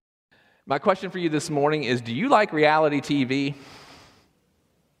My question for you this morning is, do you like reality TV?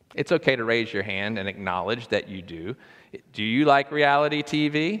 It's okay to raise your hand and acknowledge that you do. Do you like reality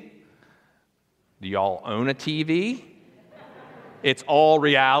TV? Do y'all own a TV? It's all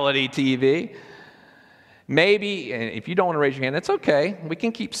reality TV. Maybe, and if you don't want to raise your hand, that's okay. We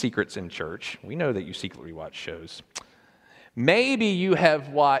can keep secrets in church. We know that you secretly watch shows. Maybe you have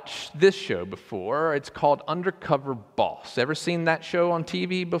watched this show before. It's called Undercover Boss. Ever seen that show on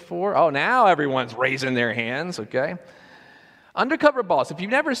TV before? Oh, now everyone's raising their hands, okay? Undercover Boss, if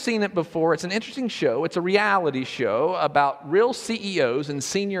you've never seen it before, it's an interesting show. It's a reality show about real CEOs and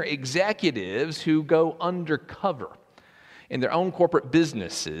senior executives who go undercover in their own corporate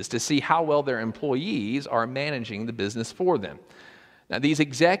businesses to see how well their employees are managing the business for them. Now, these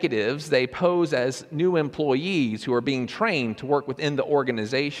executives, they pose as new employees who are being trained to work within the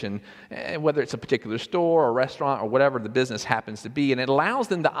organization, whether it's a particular store or restaurant or whatever the business happens to be, and it allows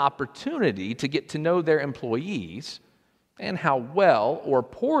them the opportunity to get to know their employees and how well or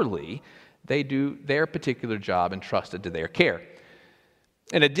poorly they do their particular job entrusted to their care.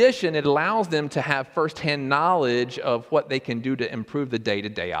 In addition, it allows them to have firsthand knowledge of what they can do to improve the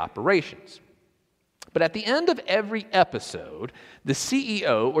day-to-day operations. But at the end of every episode, the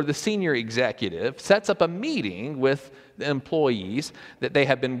CEO or the senior executive sets up a meeting with the employees that they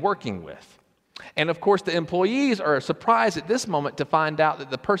have been working with. And of course, the employees are surprised at this moment to find out that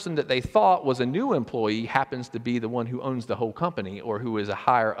the person that they thought was a new employee happens to be the one who owns the whole company or who is a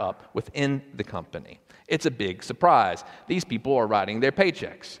higher up within the company. It's a big surprise. These people are writing their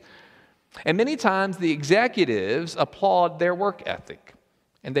paychecks. And many times the executives applaud their work ethic,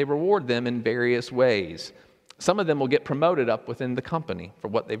 and they reward them in various ways. Some of them will get promoted up within the company for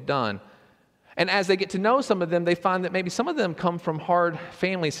what they've done. And as they get to know some of them, they find that maybe some of them come from hard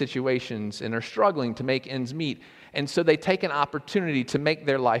family situations and are struggling to make ends meet. And so they take an opportunity to make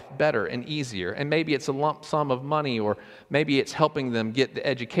their life better and easier. And maybe it's a lump sum of money, or maybe it's helping them get the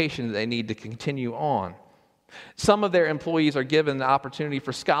education that they need to continue on. Some of their employees are given the opportunity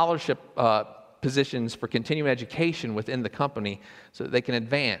for scholarship positions for continuing education within the company so that they can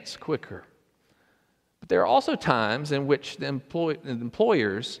advance quicker. But there are also times in which the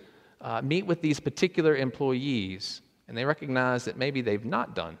employers meet with these particular employees and they recognize that maybe they've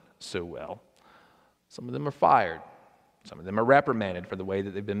not done so well. Some of them are fired. Some of them are reprimanded for the way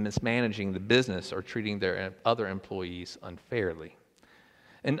that they've been mismanaging the business or treating their other employees unfairly.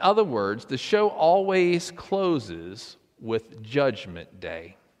 In other words, the show always closes with Judgment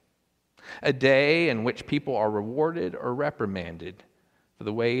Day. A day in which people are rewarded or reprimanded for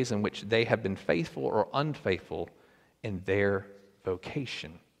the ways in which they have been faithful or unfaithful in their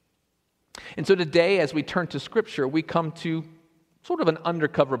vocation. And so today, as we turn to Scripture, we come to sort of an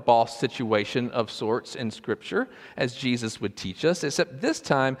undercover boss situation of sorts in Scripture, as Jesus would teach us, except this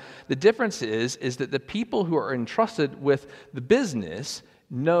time the difference is that the people who are entrusted with the business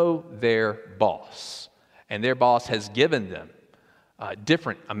know their boss, and their boss has given them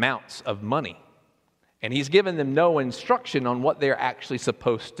different amounts of money. And he's given them no instruction on what they're actually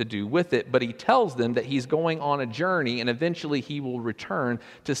supposed to do with it, but he tells them that he's going on a journey and eventually he will return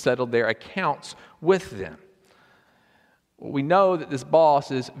to settle their accounts with them. We know that this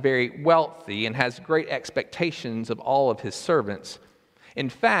boss is very wealthy and has great expectations of all of his servants. In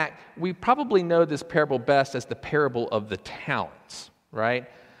fact, we probably know this parable best as the parable of the talents, right?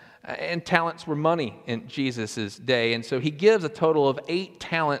 And talents were money in Jesus' day. And so he gives a total of 8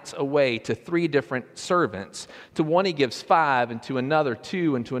 talents away to 3 different servants. To one he gives 5, and to another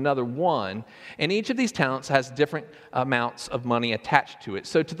 2, and to another 1. And each of these talents has different amounts of money attached to it.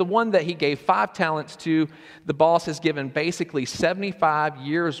 So to the one that he gave 5 talents to, the boss has given basically 75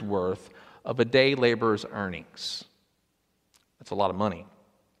 years' worth of a day laborer's earnings. That's a lot of money.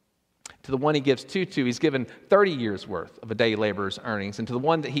 To the one he gives 2 to, he's given 30 years' worth of a day laborer's earnings. And to the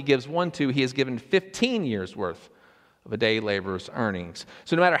one that he gives 1 to, he has given 15 years' worth of a day laborer's earnings.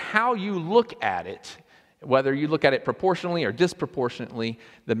 So no matter how you look at it, whether you look at it proportionally or disproportionately,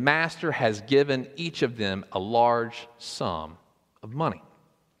 the master has given each of them a large sum of money.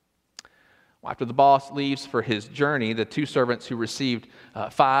 Well, after the boss leaves for his journey, the 2 servants who received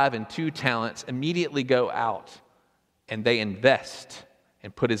 5 and 2 talents immediately go out and they invest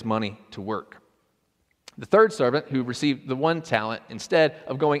and put his money to work. The 3rd servant, who received the 1 talent, instead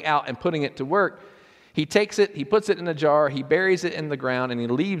of going out and putting it to work, he takes it, he puts it in a jar, he buries it in the ground, and he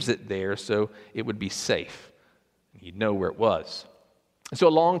leaves it there so it would be safe. He'd know where it was. And so a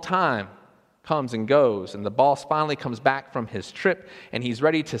long time comes and goes, and the boss finally comes back from his trip, and he's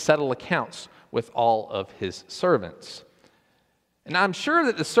ready to settle accounts with all of his servants. And I'm sure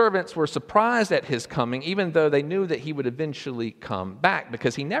that the servants were surprised at his coming, even though they knew that he would eventually come back,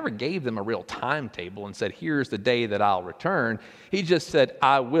 because he never gave them a real timetable and said, here's the day that I'll return. He just said,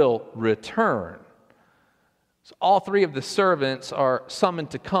 I will return. So all three of the servants are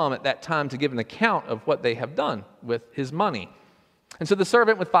summoned to come at that time to give an account of what they have done with his money. And so the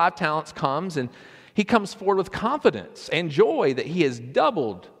servant with 5 talents comes, and he comes forward with confidence and joy that he has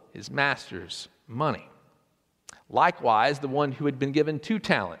doubled his master's money. Likewise, the one who had been given 2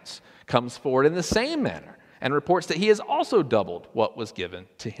 talents comes forward in the same manner and reports that he has also doubled what was given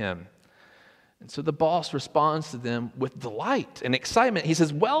to him. And so the boss responds to them with delight and excitement. He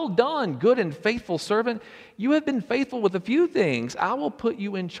says, well done, good and faithful servant. You have been faithful with a few things. I will put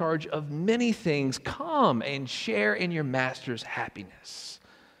you in charge of many things. Come and share in your master's happiness.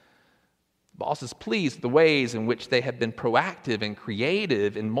 The boss is pleased with the ways in which they have been proactive and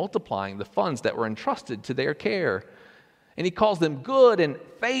creative in multiplying the funds that were entrusted to their care. And he calls them good and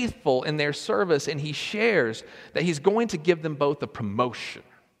faithful in their service, and he shares that he's going to give them both a promotion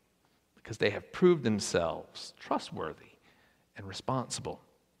because they have proved themselves trustworthy and responsible.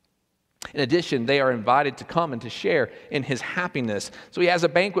 In addition, they are invited to come and to share in his happiness. So he has a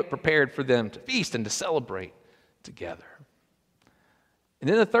banquet prepared for them to feast and to celebrate together. And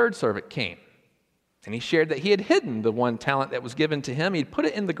then the third servant came, and he shared that he had hidden the 1 talent that was given to him. He'd put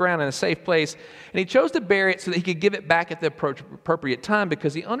it in the ground in a safe place, and he chose to bury it so that he could give it back at the appropriate time,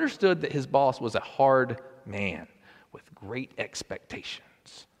 because he understood that his boss was a hard man with great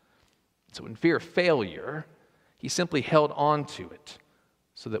expectations. So in fear of failure, he simply held on to it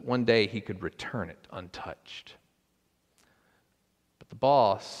so that one day he could return it untouched. But the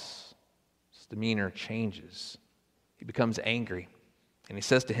boss's demeanor changes. He becomes angry. And he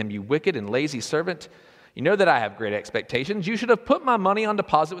says to him, you wicked and lazy servant, you know that I have great expectations. You should have put my money on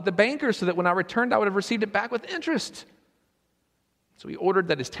deposit with the bankers so that when I returned, I would have received it back with interest. So he ordered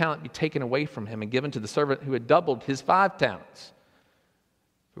that his talent be taken away from him and given to the servant who had doubled his 5 talents.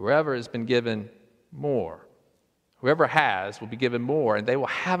 Whoever has been given more, whoever has will be given more, and they will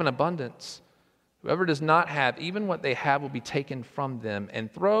have an abundance. Whoever does not have, even what they have will be taken from them. And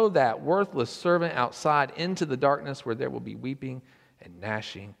throw that worthless servant outside into the darkness where there will be weeping and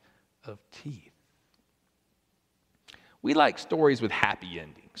gnashing of teeth. We like stories with happy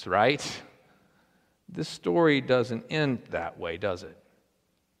endings, right? This story doesn't end that way, does it?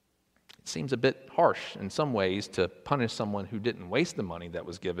 It seems a bit harsh in some ways to punish someone who didn't waste the money that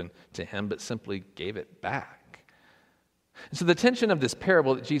was given to him, but simply gave it back. And so the tension of this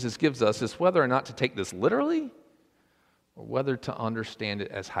parable that Jesus gives us is whether or not to take this literally or whether to understand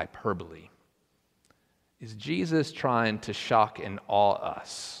it as hyperbole. Is Jesus trying to shock and awe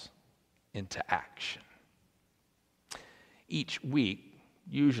us into action? Each week,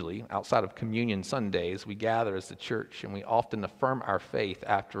 usually outside of Communion Sundays, we gather as the church and we often affirm our faith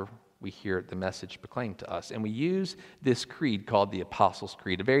after we hear the message proclaimed to us. And we use this creed called the Apostles'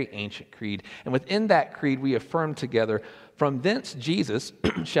 Creed, a very ancient creed. And within that creed, we affirm together, from thence Jesus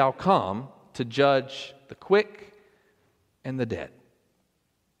shall come to judge the quick and the dead.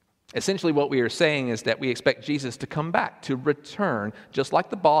 Essentially, what we are saying is that we expect Jesus to come back, to return, just like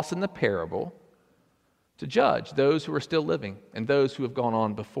the boss in the parable, to judge those who are still living and those who have gone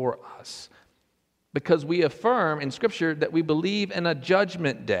on before us. Because we affirm in Scripture that we believe in a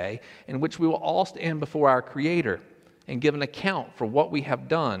judgment day in which we will all stand before our Creator and give an account for what we have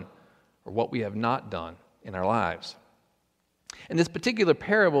done or what we have not done in our lives. And this particular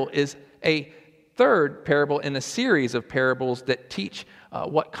parable is a third parable in a series of parables that teach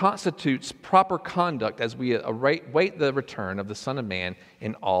what constitutes proper conduct as we await the return of the Son of Man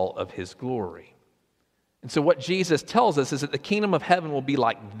in all of his glory. And so what Jesus tells us is that the kingdom of heaven will be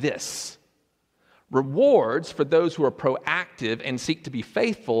like this. Rewards for those who are proactive and seek to be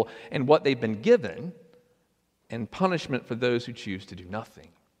faithful in what they've been given, and punishment for those who choose to do nothing.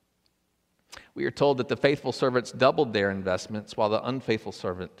 We are told that the faithful servants doubled their investments while the unfaithful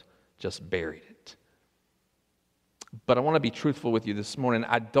servant just buried it. But I want to be truthful with you this morning.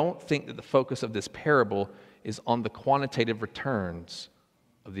 I don't think that the focus of this parable is on the quantitative returns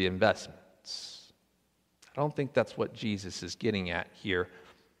of the investments. I don't think that's what Jesus is getting at here.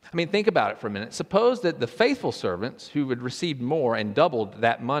 I mean, think about it for a minute. Suppose that the faithful servants who had received more and doubled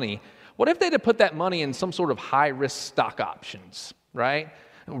that money, what if they'd have put that money in some sort of high-risk stock options, right?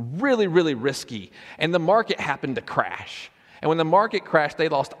 Really, really risky. And the market happened to crash. And when the market crashed, they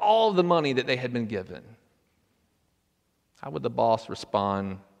lost all of the money that they had been given. How would the boss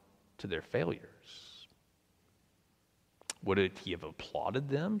respond to their failures? Would he have applauded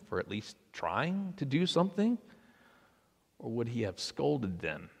them for at least trying to do something? Or would he have scolded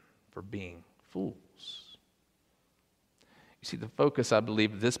them for being fools? You see, the focus, I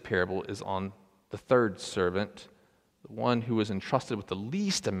believe, of this parable is on the third servant, the one who was entrusted with the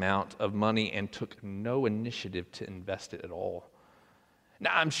least amount of money and took no initiative to invest it at all.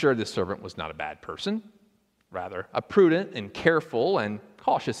 Now, I'm sure this servant was not a bad person, rather a prudent and careful and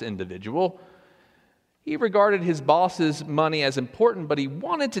cautious individual. He regarded his boss's money as important, but he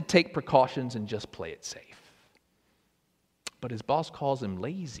wanted to take precautions and just play it safe. But his boss calls him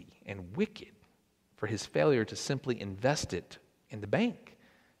lazy and wicked for his failure to simply invest it in the bank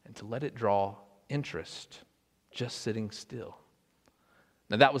and to let it draw interest, just sitting still.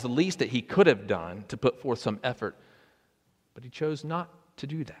 Now, that was the least that he could have done to put forth some effort, but he chose not to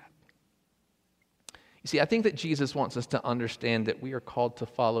do that. You see, I think that Jesus wants us to understand that we are called to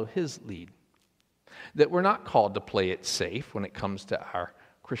follow his lead, that we're not called to play it safe when it comes to our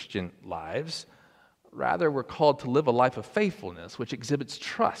Christian lives. Rather, we're called to live a life of faithfulness, which exhibits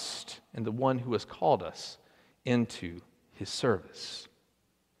trust in the one who has called us into his service.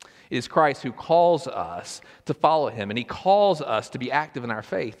 It is Christ who calls us to follow him, and he calls us to be active in our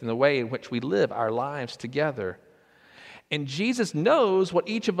faith in the way in which we live our lives together. And Jesus knows what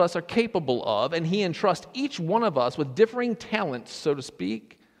each of us are capable of, and he entrusts each one of us with differing talents, so to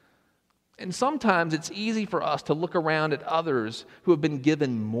speak. And sometimes it's easy for us to look around at others who have been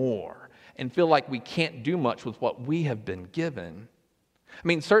given more and feel like we can't do much with what we have been given. I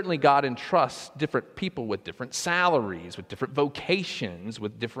mean, certainly God entrusts different people with different salaries, with different vocations,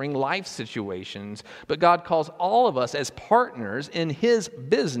 with differing life situations, but God calls all of us as partners in his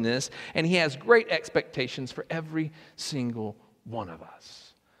business, and he has great expectations for every single one of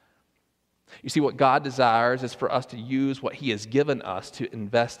us. You see, what God desires is for us to use what he has given us to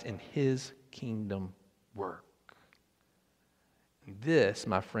invest in his kingdom work. This,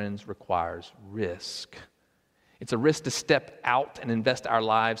 my friends, requires risk. It's a risk to step out and invest our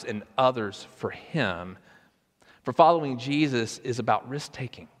lives in others for him. For following Jesus is about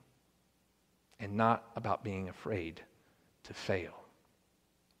risk-taking and not about being afraid to fail.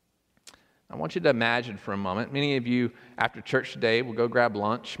 I want you to imagine for a moment, many of you after church today will go grab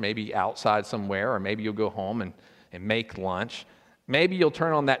lunch, maybe outside somewhere, or maybe you'll go home and make lunch. Maybe you'll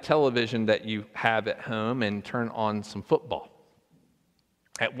turn on that television that you have at home and turn on some football.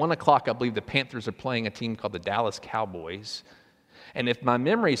 At 1 o'clock, I believe the Panthers are playing a team called the Dallas Cowboys. And if my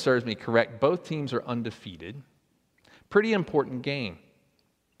memory serves me correct, both teams are undefeated. Pretty important game.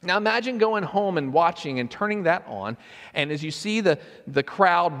 Now imagine going home and watching and turning that on, and as you see the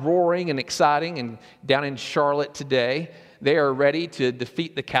crowd roaring and exciting, and down in Charlotte today, they are ready to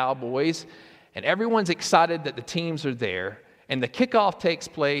defeat the Cowboys, and everyone's excited that the teams are there, and the kickoff takes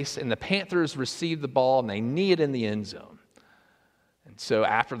place, and the Panthers receive the ball, and they knee it in the end zone. And so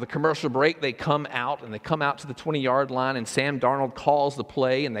after the commercial break, they come out to the 20-yard line, and Sam Darnold calls the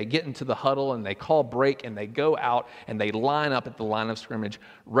play, and they get into the huddle, and they call break, and they go out, and they line up at the line of scrimmage,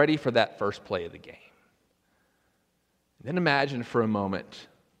 ready for that first play of the game. And then imagine for a moment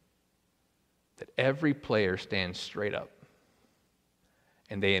that every player stands straight up,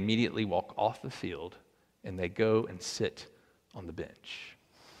 and they immediately walk off the field, and they go and sit on the bench.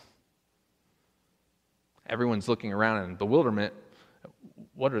 Everyone's looking around in bewilderment.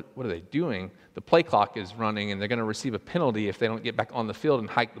 What are they doing? The play clock is running, and they're going to receive a penalty if they don't get back on the field and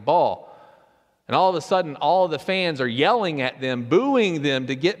hike the ball. And all of a sudden, all of the fans are yelling at them, booing them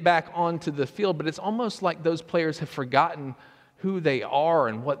to get back onto the field. But it's almost like those players have forgotten who they are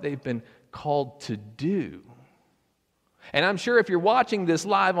and what they've been called to do. And I'm sure if you're watching this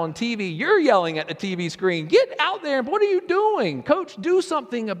live on TV, you're yelling at the TV screen, "Get out there, what are you doing? Coach, do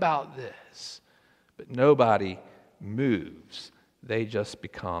something about this." But nobody moves. They just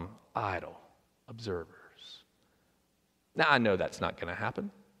become idle observers. Now, I know that's not going to happen,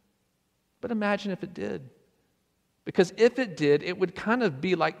 but imagine if it did. Because if it did, it would kind of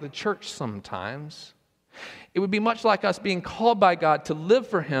be like the church sometimes. It would be much like us being called by God to live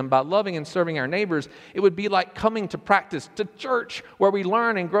for him by loving and serving our neighbors. It would be like coming to practice, to church, where we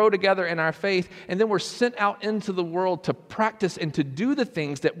learn and grow together in our faith, and then we're sent out into the world to practice and to do the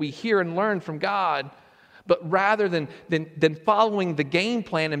things that we hear and learn from God. But rather than following the game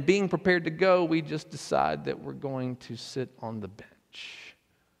plan and being prepared to go, we just decide that we're going to sit on the bench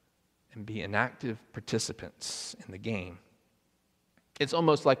and be inactive participants in the game. It's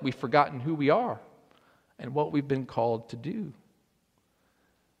almost like we've forgotten who we are and what we've been called to do.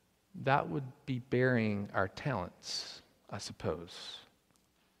 That would be burying our talents, I suppose.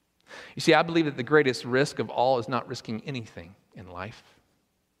 You see, I believe that the greatest risk of all is not risking anything in life.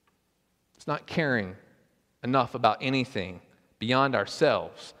 It's not caring enough about anything beyond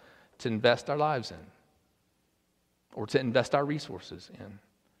ourselves to invest our lives in, or to invest our resources in,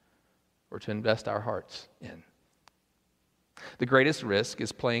 or to invest our hearts in. The greatest risk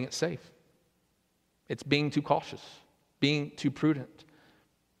is playing it safe. It's being too cautious, being too prudent.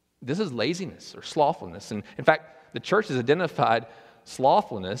 This is laziness or slothfulness. And in fact, the church has identified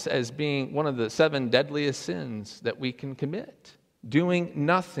slothfulness as being one of the 7 deadliest sins that we can commit. Doing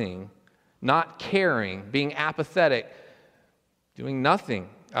nothing, not caring, being apathetic, doing nothing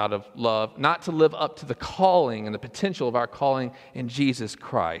out of love, not to live up to the calling and the potential of our calling in Jesus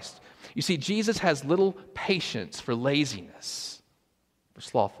Christ. You see, Jesus has little patience for laziness, for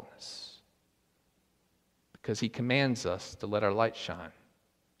slothfulness, because he commands us to let our light shine,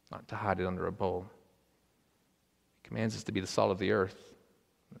 not to hide it under a bowl. He commands us to be the salt of the earth.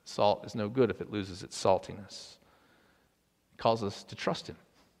 Salt is no good if it loses its saltiness. He calls us to trust him,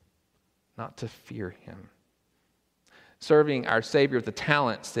 not to fear him. Serving our Savior with the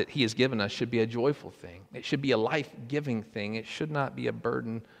talents that he has given us should be a joyful thing. It should be a life-giving thing. It should not be a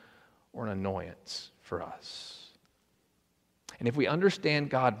burden or an annoyance for us. And if we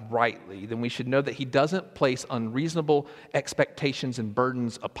understand God rightly, then we should know that he doesn't place unreasonable expectations and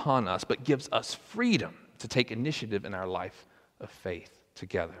burdens upon us, but gives us freedom to take initiative in our life of faith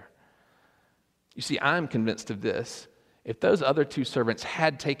together. You see, I'm convinced of this. If those other 2 servants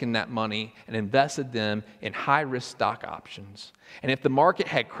had taken that money and invested them in high-risk stock options, and if the market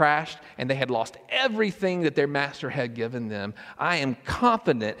had crashed and they had lost everything that their master had given them, I am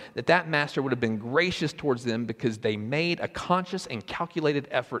confident that that master would have been gracious towards them because they made a conscious and calculated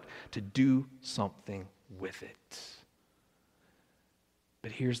effort to do something with it.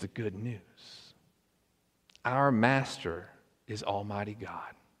 But here's the good news. Our master is Almighty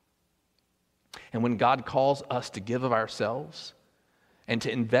God. And when God calls us to give of ourselves and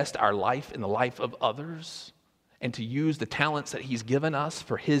to invest our life in the life of others and to use the talents that he's given us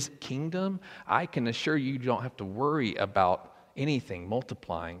for his kingdom, I can assure you, you don't have to worry about anything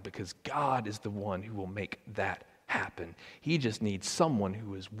multiplying because God is the one who will make that happen. He just needs someone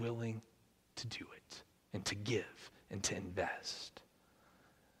who is willing to do it and to give and to invest.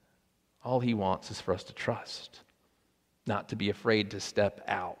 All he wants is for us to trust, not to be afraid to step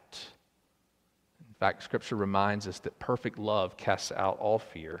out. In fact, Scripture reminds us that perfect love casts out all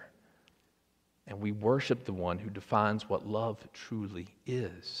fear, and we worship the one who defines what love truly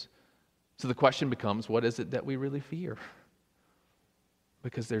is. So the question becomes, what is it that we really fear?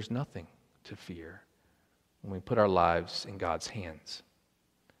 Because there's nothing to fear when we put our lives in God's hands.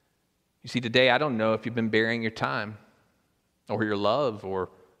 You see, today I don't know if you've been burying your time or your love or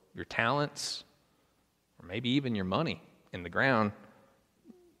your talents or maybe even your money in the ground.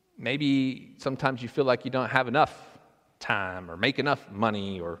 Maybe sometimes you feel like you don't have enough time or make enough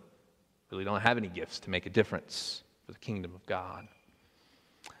money or really don't have any gifts to make a difference for the kingdom of God.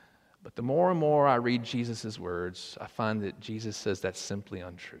 But the more and more I read Jesus' words, I find that Jesus says that's simply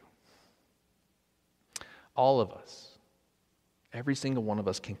untrue. All of us, every single one of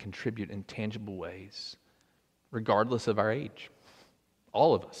us can contribute in tangible ways, regardless of our age.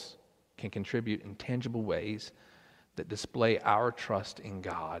 All of us can contribute in tangible ways that display our trust in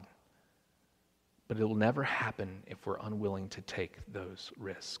God. But it will never happen if we're unwilling to take those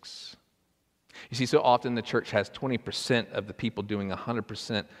risks. You see, so often the church has 20% of the people doing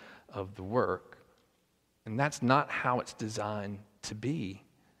 100% of the work. And that's not how it's designed to be.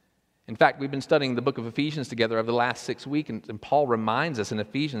 In fact, we've been studying the book of Ephesians together over the last 6 weeks, and Paul reminds us in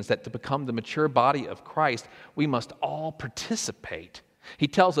Ephesians that to become the mature body of Christ, we must all participate. He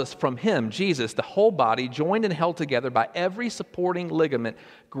tells us from him, Jesus, the whole body, joined and held together by every supporting ligament,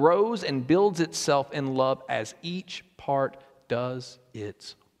 grows and builds itself in love as each part does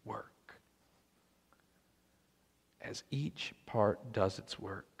its work. As each part does its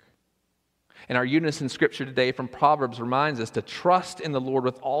work. And our unison scripture today from Proverbs reminds us to trust in the Lord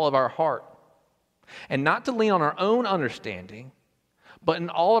with all of our heart and not to lean on our own understanding, but in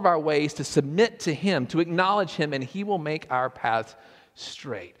all of our ways to submit to him, to acknowledge him, and he will make our paths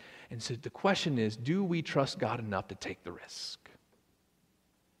straight. And so the question is, do we trust God enough to take the risk?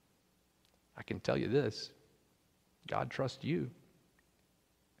 I can tell you this, God trusts you,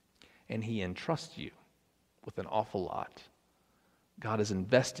 and he entrusts you with an awful lot. God is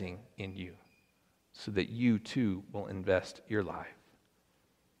investing in you so that you too will invest your life.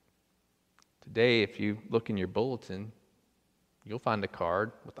 Today, if you look in your bulletin, you'll find a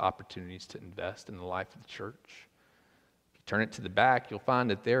card with opportunities to invest in the life of the church. Turn it to the back, you'll find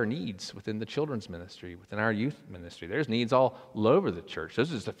that there are needs within the children's ministry, within our youth ministry. There's needs all over the church.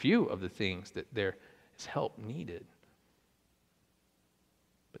 Those are just a few of the things that there is help needed.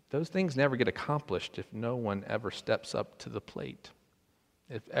 But those things never get accomplished if no one ever steps up to the plate.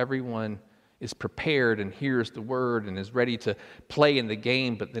 If everyone is prepared and hears the word and is ready to play in the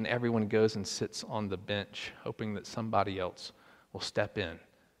game, but then everyone goes and sits on the bench hoping that somebody else will step in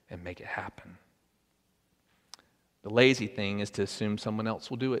and make it happen. The lazy thing is to assume someone else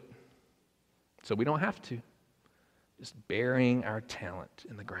will do it, so we don't have to. Just burying our talent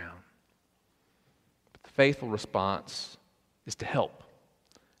in the ground. But the faithful response is to help,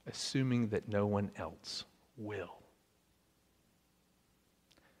 assuming that no one else will.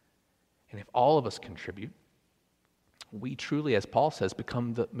 And if all of us contribute, we truly, as Paul says,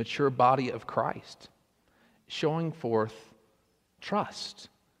 become the mature body of Christ, showing forth trust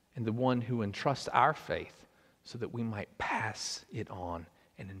in the one who entrusts our faith so that we might pass it on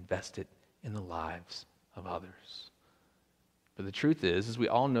and invest it in the lives of others. But the truth is, as we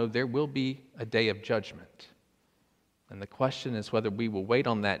all know, there will be a day of judgment. And the question is whether we will wait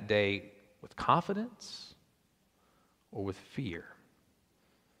on that day with confidence or with fear.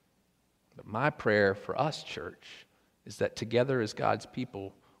 But my prayer for us, church, is that together as God's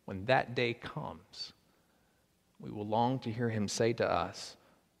people, when that day comes, we will long to hear him say to us,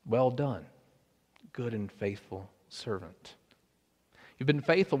 "Well done, good and faithful servant. You've been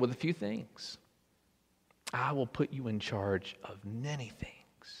faithful with a few things. I will put you in charge of many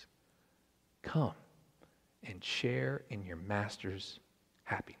things. Come and share in your master's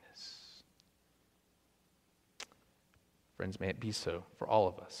happiness." Friends, may it be so for all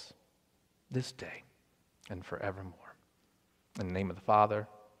of us this day and forevermore. In the name of the Father,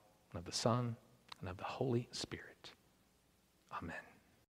 and of the Son, and of the Holy Spirit. Amen.